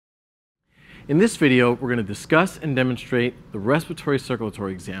In this video, we're going to discuss and demonstrate the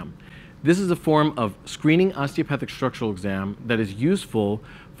respiratory-circulatory exam. This is a form of screening osteopathic structural exam that is useful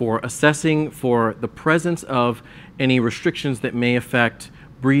for assessing for the presence of any restrictions that may affect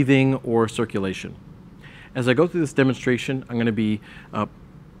breathing or circulation. As I go through this demonstration, I'm going to be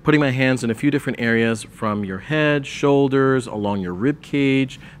putting my hands in a few different areas from your head, shoulders, along your rib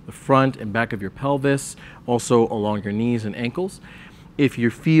cage, the front and back of your pelvis, also along your knees and ankles. If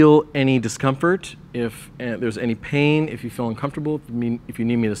you feel any discomfort, if there's any pain, if you feel uncomfortable, if you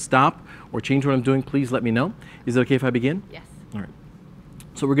need me to stop or change what I'm doing, please let me know. Is it okay if I begin? Yes. All right.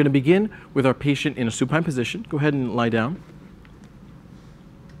 So we're going to begin with our patient in a supine position. Go ahead and lie down.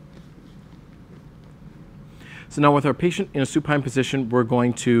 So now with our patient in a supine position, we're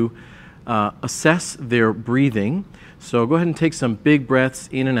going to assess their breathing. So go ahead and take some big breaths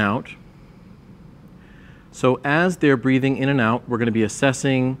in and out. So as they're breathing in and out, we're going to be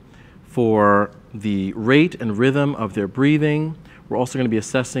assessing for the rate and rhythm of their breathing. We're also going to be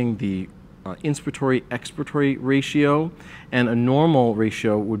assessing the inspiratory-expiratory ratio, and a normal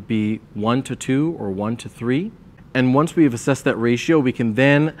ratio would be 1 to 2 or 1 to 3. And once we've assessed that ratio, we can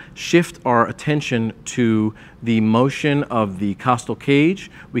then shift our attention to the motion of the costal cage.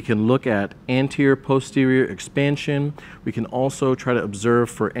 We can look at anterior-posterior expansion. We can also try to observe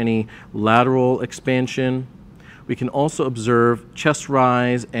for any lateral expansion. We can also observe chest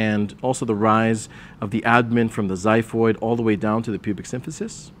rise and also the rise of the abdomen from the xiphoid all the way down to the pubic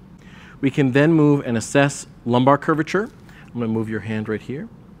symphysis. We can then move and assess lumbar curvature. I'm going to move your hand right here.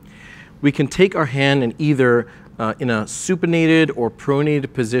 We can take our hand and either in a supinated or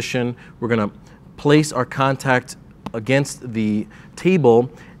pronated position, we're going to place our contact against the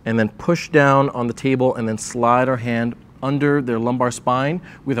table and then push down on the table and then slide our hand under their lumbar spine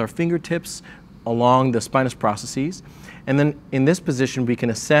with our fingertips along the spinous processes. And then in this position, we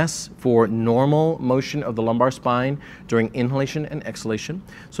can assess for normal motion of the lumbar spine during inhalation and exhalation.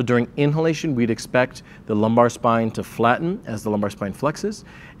 So during inhalation, we'd expect the lumbar spine to flatten as the lumbar spine flexes.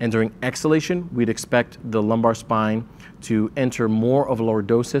 And during exhalation, we'd expect the lumbar spine to enter more of a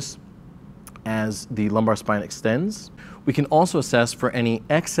lordosis as the lumbar spine extends. We can also assess for any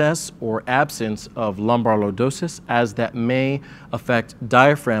excess or absence of lumbar lordosis, as that may affect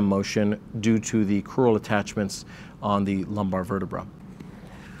diaphragm motion due to the crural attachments on the lumbar vertebra.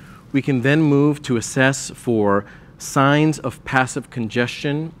 We can then move to assess for signs of passive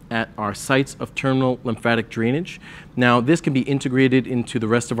congestion at our sites of terminal lymphatic drainage. Now, this can be integrated into the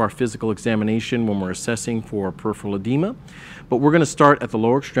rest of our physical examination when we're assessing for peripheral edema, but we're going to start at the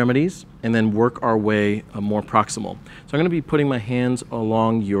lower extremities and then work our way more proximal. So I'm going to be putting my hands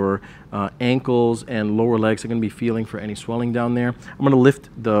along your ankles and lower legs. I'm going to be feeling for any swelling down there. I'm going to lift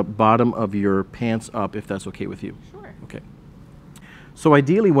the bottom of your pants up if that's okay with you. Sure. Okay. So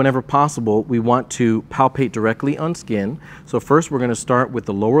ideally, whenever possible, we want to palpate directly on skin. So first we're going to start with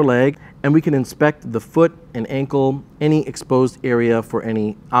the lower leg, and we can inspect the foot and ankle, any exposed area for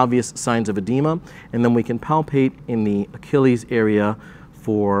any obvious signs of edema, and then we can palpate in the Achilles area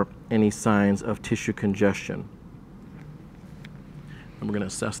for any signs of tissue congestion. And we're going to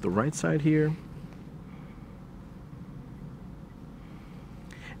assess the right side here.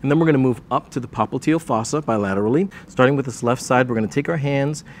 And then we're going to move up to the popliteal fossa bilaterally. Starting with this left side, we're going to take our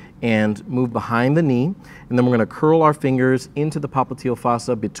hands and move behind the knee. And then we're going to curl our fingers into the popliteal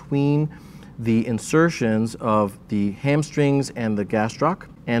fossa between the insertions of the hamstrings and the gastroc.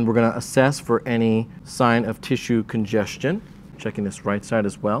 And we're going to assess for any sign of tissue congestion. Checking this right side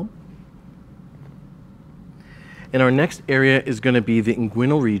as well. And our next area is going to be the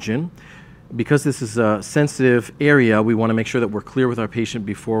inguinal region. Because this is a sensitive area, we want to make sure that we're clear with our patient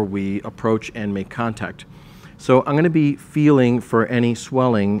before we approach and make contact. So I'm going to be feeling for any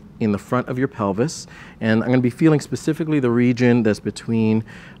swelling in the front of your pelvis, and I'm going to be feeling specifically the region that's between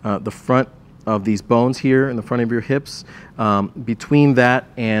the front of these bones here in the front of your hips, between that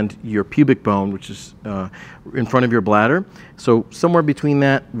and your pubic bone, which is in front of your bladder. So somewhere between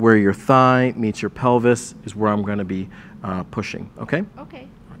that, where your thigh meets your pelvis, is where I'm going to be pushing, okay? Okay.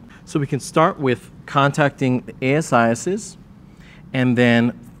 So we can start with contacting the ASISs and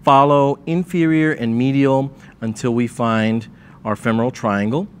then follow inferior and medial until we find our femoral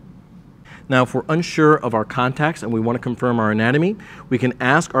triangle. Now, if we're unsure of our contacts and we want to confirm our anatomy, we can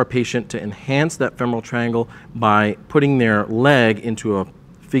ask our patient to enhance that femoral triangle by putting their leg into a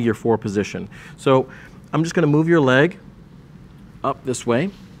figure 4 position. So I'm just going to move your leg up this way.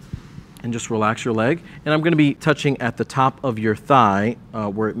 And just relax your leg. And I'm going to be touching at the top of your thigh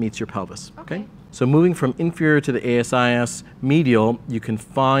where it meets your pelvis. Okay? So moving from inferior to the ASIS medial, you can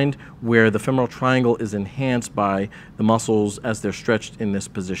find where the femoral triangle is enhanced by the muscles as they're stretched in this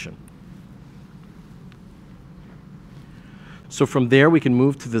position. So from there, we can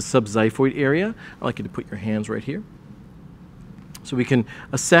move to the subxiphoid area. I'd like you to put your hands right here. So we can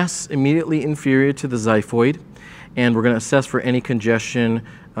assess immediately inferior to the xiphoid, and we're going to assess for any congestion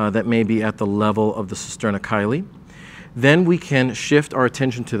that may be at the level of the cisterna chyli. Then we can shift our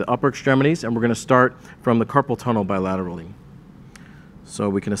attention to the upper extremities, and we're going to start from the carpal tunnel bilaterally. So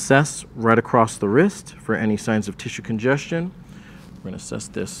we can assess right across the wrist for any signs of tissue congestion. We're going to assess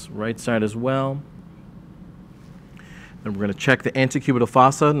this right side as well. Then we're going to check the antecubital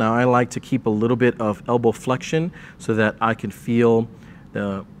fossa. Now I like to keep a little bit of elbow flexion so that I can feel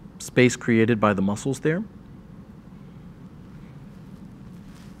the space created by the muscles there.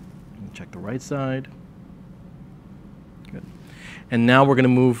 Check the right side. Good. And now we're going to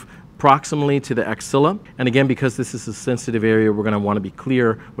move proximally to the axilla. And again, because this is a sensitive area, we're going to want to be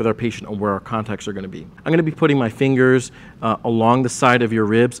clear with our patient on where our contacts are going to be. I'm going to be putting my fingers along the side of your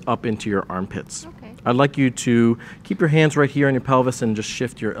ribs up into your armpits. Okay. I'd like you to keep your hands right here on your pelvis and just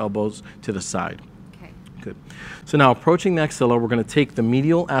shift your elbows to the side. Okay. Good. So now approaching the axilla, we're going to take the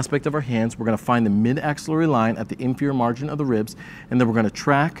medial aspect of our hands, we're going to find the mid-axillary line at the inferior margin of the ribs, and then we're going to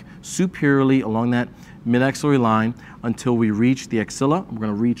track superiorly along that mid-axillary line until we reach the axilla. We're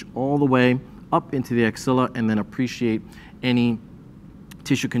going to reach all the way up into the axilla and then appreciate any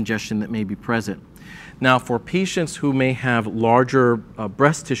tissue congestion that may be present. Now, for patients who may have larger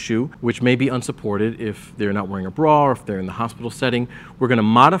breast tissue, which may be unsupported if they're not wearing a bra or if they're in the hospital setting, we're going to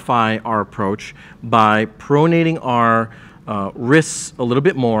modify our approach by pronating our wrists a little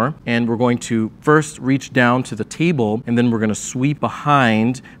bit more, and we're going to first reach down to the table, and then we're going to sweep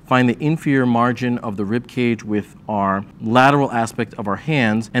behind, find the inferior margin of the rib cage with our lateral aspect of our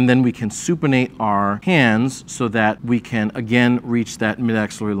hands, and then we can supinate our hands so that we can again reach that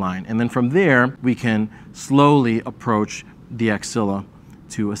mid-axillary line. And then from there, we can slowly approach the axilla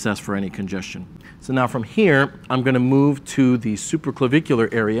to assess for any congestion. So now from here, I'm going to move to the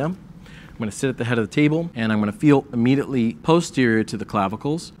supraclavicular area. I'm going to sit at the head of the table, and I'm going to feel immediately posterior to the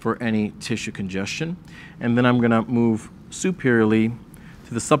clavicles for any tissue congestion. And then I'm going to move superiorly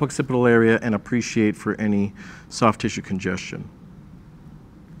to the suboccipital area and appreciate for any soft tissue congestion.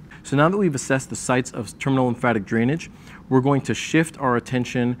 So now that we've assessed the sites of terminal lymphatic drainage, we're going to shift our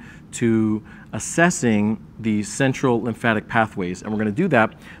attention to assessing the central lymphatic pathways. And we're going to do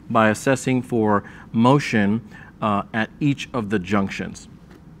that by assessing for motion at each of the junctions.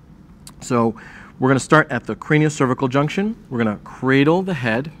 So we're going to start at the cranial cervical junction. We're going to cradle the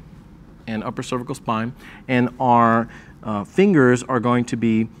head and upper cervical spine, and our fingers are going to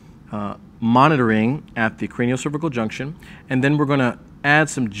be monitoring at the cranial cervical junction, and then we're going to add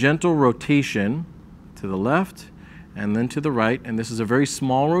some gentle rotation to the left and then to the right, and this is a very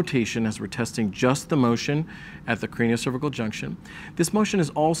small rotation as we're testing just the motion at the cranial cervical junction. This motion is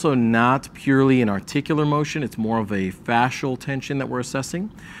also not purely an articular motion, it's more of a fascial tension that we're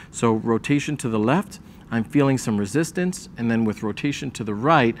assessing. So rotation to the left, I'm feeling some resistance, and then with rotation to the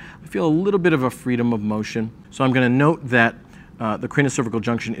right, I feel a little bit of a freedom of motion. So I'm going to note that the cranial cervical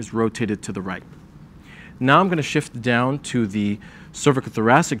junction is rotated to the right. Now I'm going to shift down to the cervical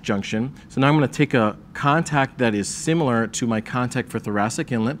thoracic junction. So now I'm going to take a contact that is similar to my contact for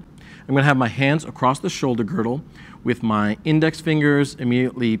thoracic inlet. I'm going to have my hands across the shoulder girdle with my index fingers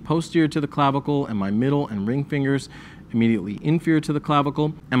immediately posterior to the clavicle and my middle and ring fingers immediately inferior to the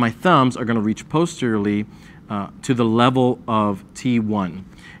clavicle, and my thumbs are going to reach posteriorly to the level of T1.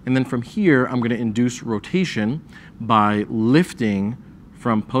 And then from here, I'm going to induce rotation by lifting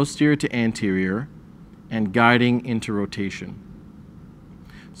from posterior to anterior and guiding into rotation.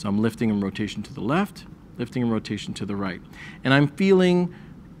 So I'm lifting in rotation to the left, lifting in rotation to the right. And I'm feeling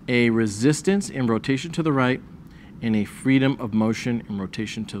a resistance in rotation to the right and a freedom of motion in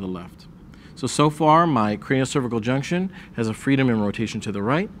rotation to the left. So far, my cranial cervical junction has a freedom in rotation to the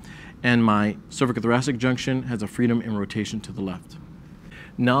right, and my cervical thoracic junction has a freedom in rotation to the left.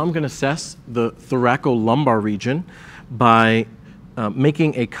 Now I'm going to assess the thoracolumbar region by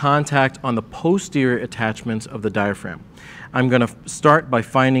making a contact on the posterior attachments of the diaphragm. I'm going to start by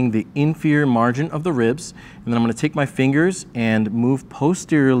finding the inferior margin of the ribs, and then I'm going to take my fingers and move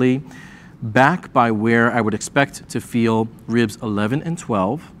posteriorly back by where I would expect to feel ribs 11 and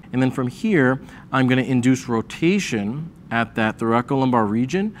 12. And then from here, I'm going to induce rotation at that thoracolumbar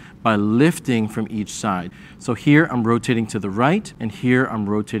region by lifting from each side. So here I'm rotating to the right, and here I'm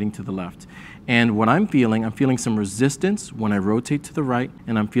rotating to the left. And what I'm feeling some resistance when I rotate to the right,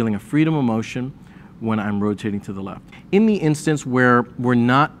 and I'm feeling a freedom of motion when I'm rotating to the left. In the instance where we're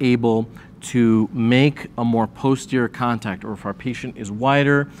not able to make a more posterior contact, or if our patient is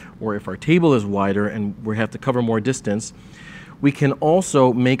wider, or if our table is wider and we have to cover more distance, We can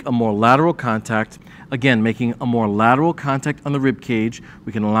also make a more lateral contact. Again, making a more lateral contact on the rib cage.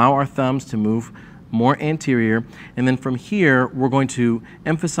 We can allow our thumbs to move more anterior, and then from here we're going to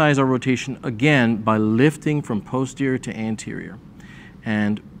emphasize our rotation again by lifting from posterior to anterior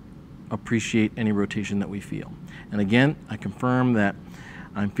and appreciate any rotation that we feel. And again, I confirm that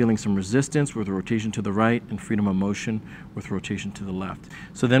I'm feeling some resistance with rotation to the right and freedom of motion with rotation to the left.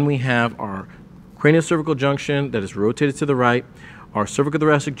 So then we have our cranial cervical junction that is rotated to the right, our cervical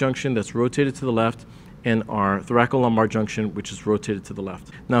thoracic junction that's rotated to the left, and our thoracolumbar junction, which is rotated to the left.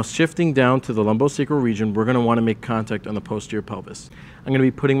 Now, shifting down to the lumbosacral region, we're going to want to make contact on the posterior pelvis. I'm going to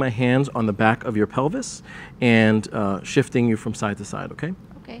be putting my hands on the back of your pelvis and shifting you from side to side, okay?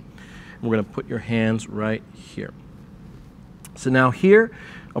 Okay. We're going to put your hands right here. So now here,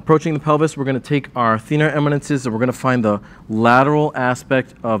 approaching the pelvis, we're going to take our thenar eminences and we're going to find the lateral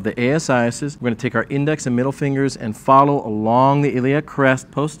aspect of the ASISs. We're going to take our index and middle fingers and follow along the iliac crest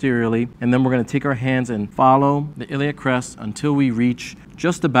posteriorly, and then we're going to take our hands and follow the iliac crest until we reach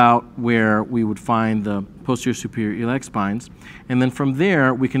just about where we would find the posterior superior iliac spines. And then from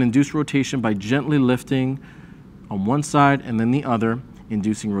there, we can induce rotation by gently lifting on one side and then the other,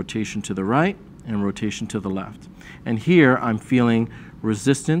 inducing rotation to the right and rotation to the left. And here I'm feeling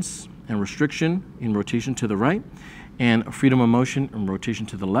resistance and restriction in rotation to the right and freedom of motion and rotation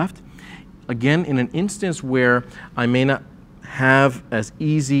to the left. Again, in an instance where I may not have as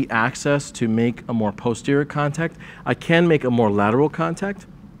easy access to make a more posterior contact, I can make a more lateral contact.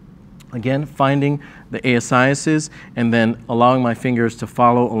 Again, finding the ASISs and then allowing my fingers to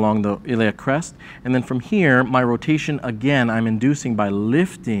follow along the iliac crest. And then from here, my rotation, again, I'm inducing by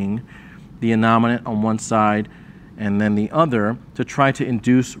lifting the innominate on one side and then the other to try to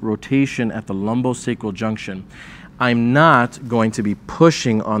induce rotation at the lumbosacral junction. I'm not going to be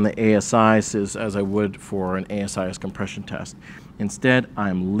pushing on the ASISs as I would for an ASIS compression test. Instead,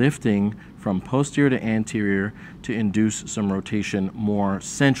 I'm lifting from posterior to anterior to induce some rotation more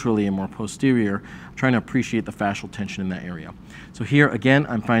centrally and more posterior, trying to appreciate the fascial tension in that area. So here again,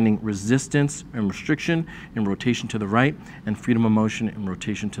 I'm finding resistance and restriction in rotation to the right and freedom of motion in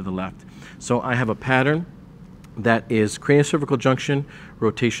rotation to the left. So I have a pattern that is craniocervical junction,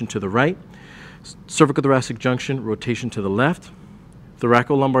 rotation to the right, cervical thoracic junction, rotation to the left,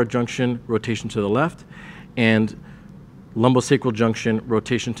 thoracolumbar junction, rotation to the left, and lumbosacral junction,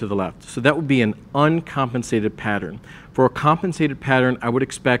 rotation to the left. So that would be an uncompensated pattern. For a compensated pattern, I would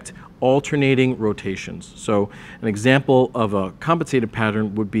expect alternating rotations. So an example of a compensated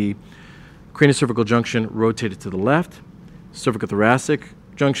pattern would be craniocervical junction rotated to the left, cervical thoracic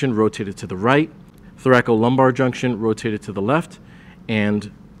junction rotated to the right, thoracolumbar junction rotated to the left,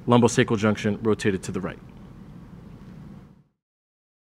 and lumbosacral junction rotated to the right.